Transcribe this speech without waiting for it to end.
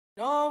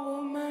No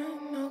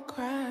woman, no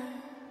cry.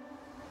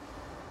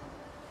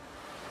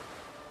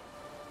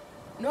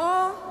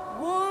 No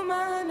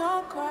woman,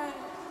 no cry.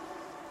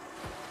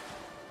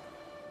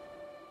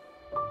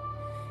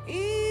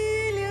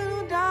 Hey,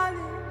 little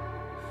darling,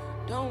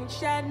 don't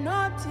shed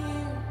no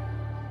tear.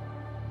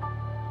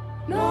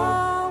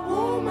 No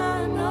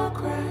woman, no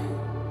cry.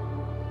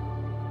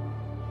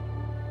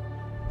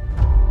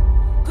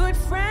 Good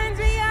friends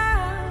we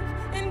have,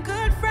 and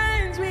good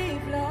friends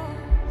we've lost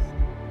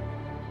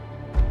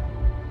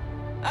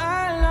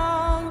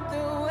along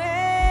the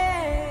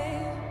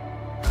way.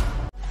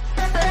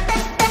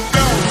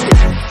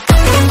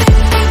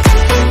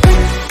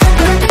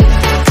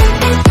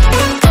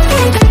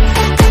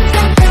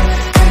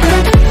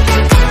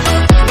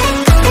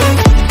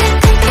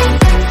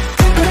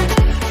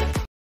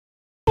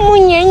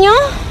 Munyenyo.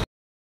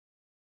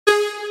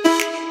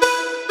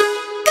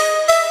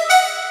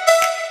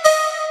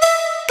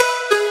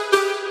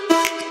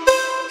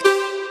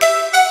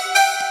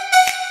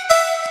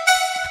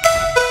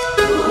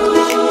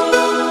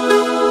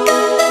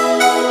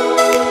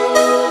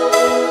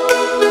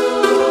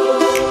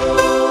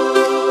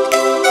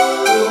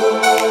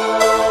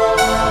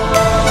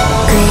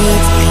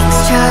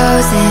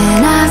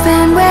 Chosen, I've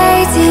been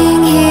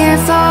waiting here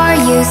for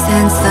you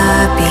since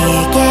the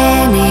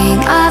beginning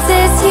of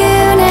this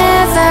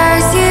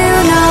universe. You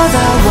know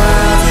the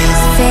world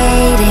is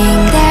fading.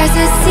 There's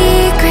a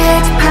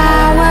secret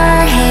power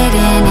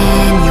hidden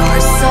in your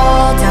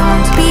soul.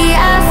 Don't be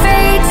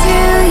afraid to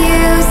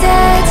use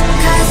it,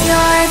 'cause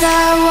you're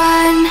the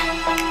one.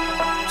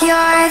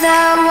 You're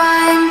the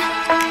one.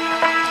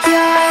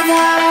 You're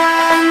the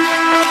one.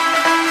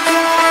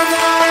 You're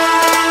the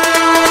one.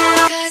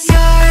 'Cause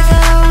you're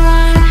the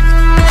one.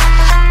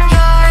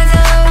 You're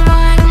the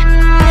one.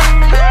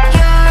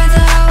 You're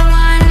the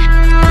one.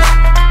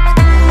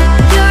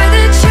 You're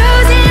the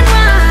chosen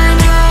one.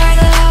 You're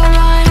the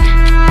one.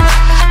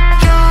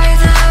 You're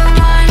the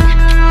one.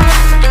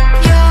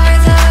 You're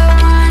the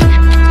one.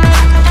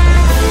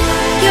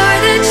 You're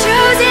the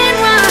chosen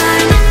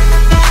one.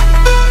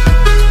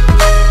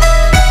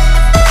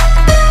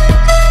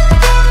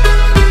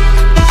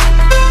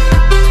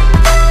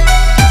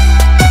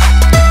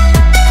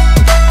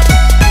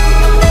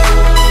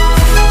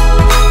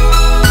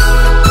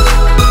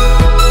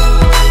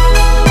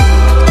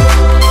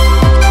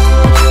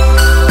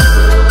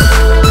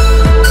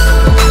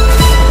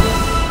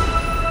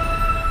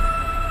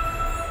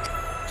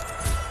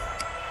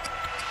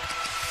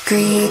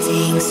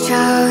 Greetings,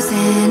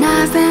 chosen.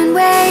 I've been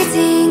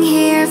waiting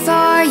here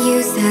for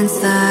you since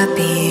the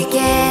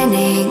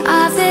beginning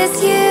of this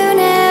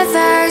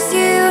universe.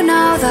 You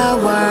know the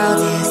world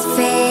is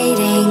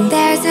fading.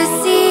 There's a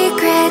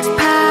secret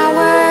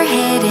power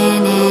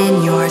hidden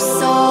in your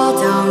soul.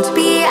 Don't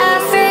be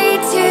afraid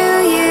to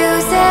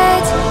use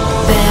it.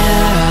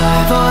 There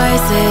are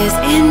voices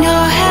in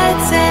your head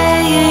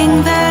saying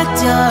that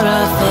you're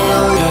a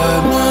failure.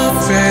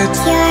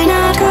 You're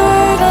not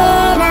good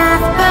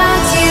enough,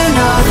 but you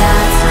know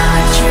that's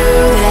not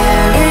true.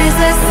 There is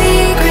a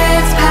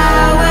secret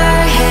power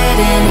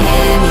hidden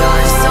in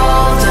your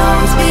soul.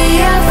 Don't be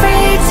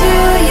afraid to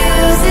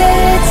use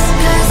it,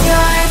 'cause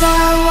you're the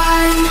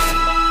one.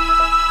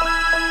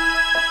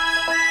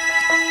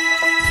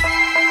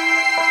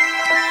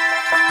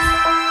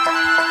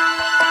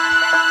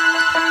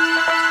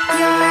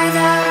 You're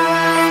the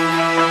one.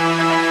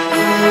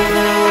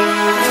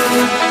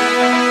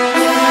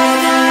 You're the one. You're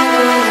the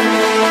one.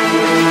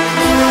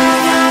 You're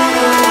the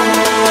one.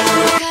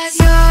 'Cause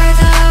you're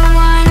the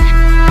one.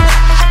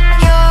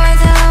 You're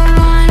the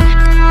one.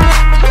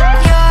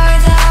 You're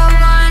the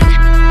one.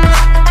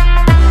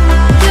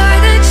 You're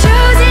the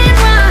chosen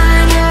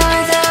one.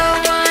 You're the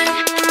one.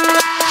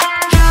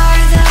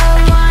 You're the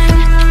one.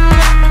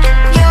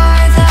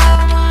 You're the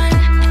one.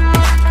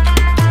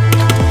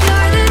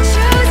 You're the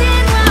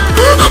chosen one.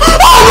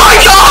 Oh my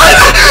god!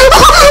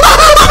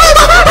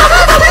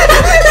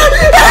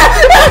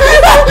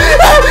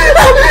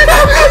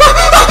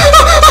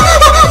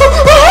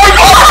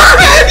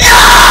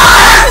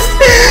 Yes!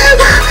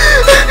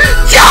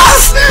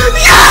 Yes!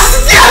 Yes!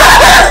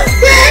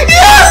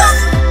 Yes!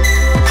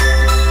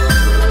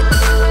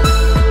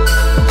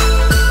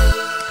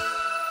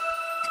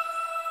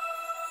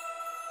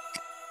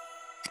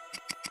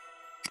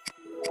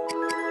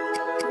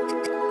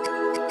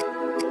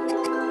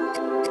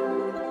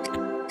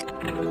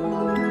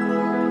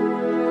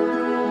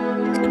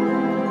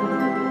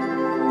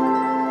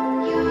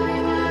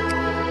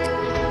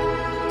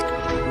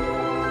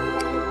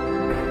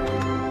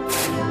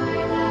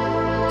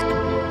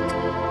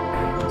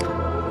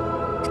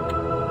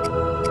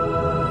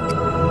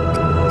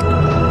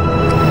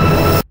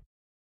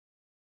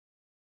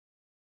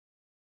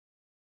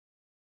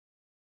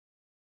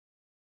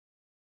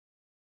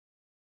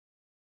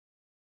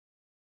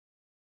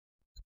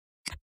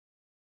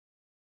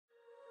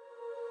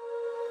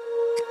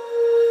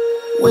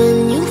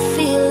 When you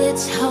feel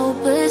it's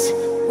hopeless,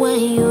 when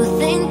you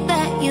think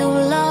that you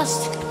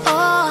lost,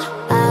 oh,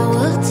 I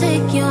will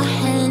take your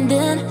hand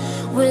and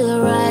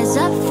we'll rise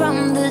up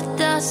from the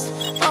dust.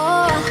 Oh,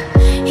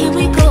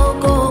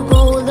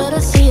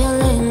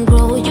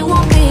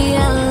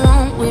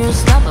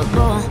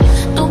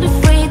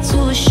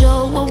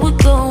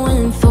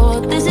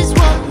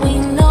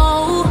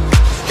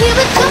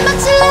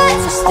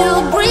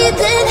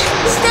 breathing,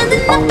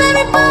 standing up,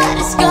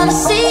 everybody's gonna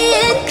see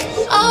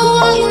it. Oh,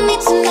 all you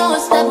need to know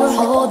is that we're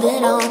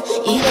holding on.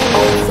 Even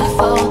if we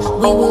fall,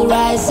 we will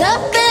rise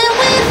up and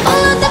we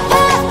follow the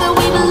path that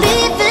we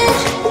believe in.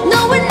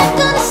 No, we're not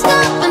gonna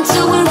stop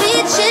until we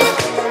reach it.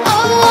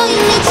 Oh, all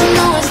you need to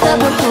know is that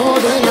we're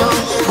holding on.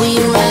 We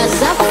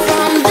rise up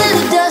from the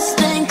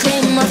dust and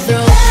claim our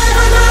throne.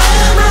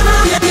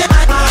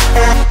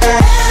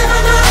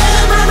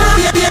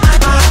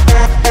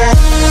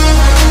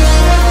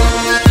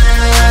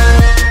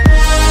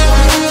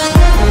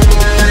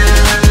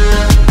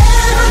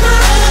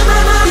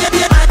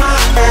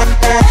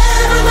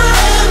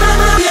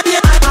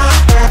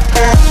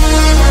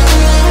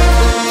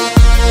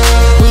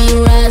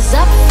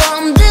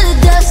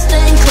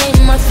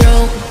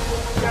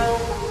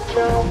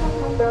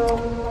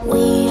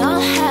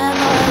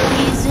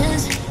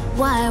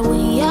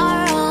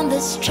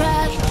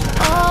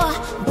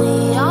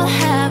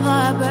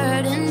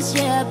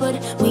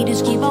 We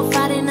just keep on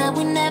fighting and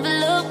we never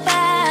look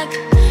back.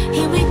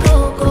 Here we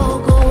go, go,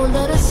 go,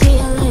 let us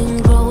heal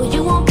and grow.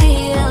 You won't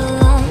be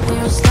alone,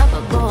 we're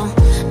unstoppable.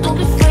 Don't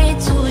be afraid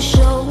to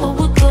show what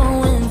we're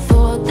going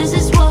for. This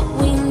is what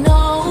we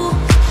know.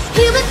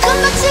 Here we come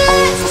back to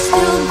life, we're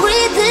still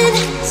breathing.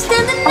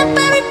 Standing up,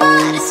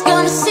 everybody's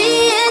gonna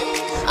see it.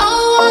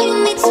 Oh, all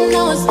you need to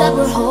know is that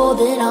we're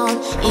holding on.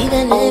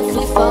 Even if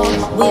we fall,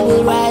 we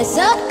will rise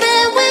up.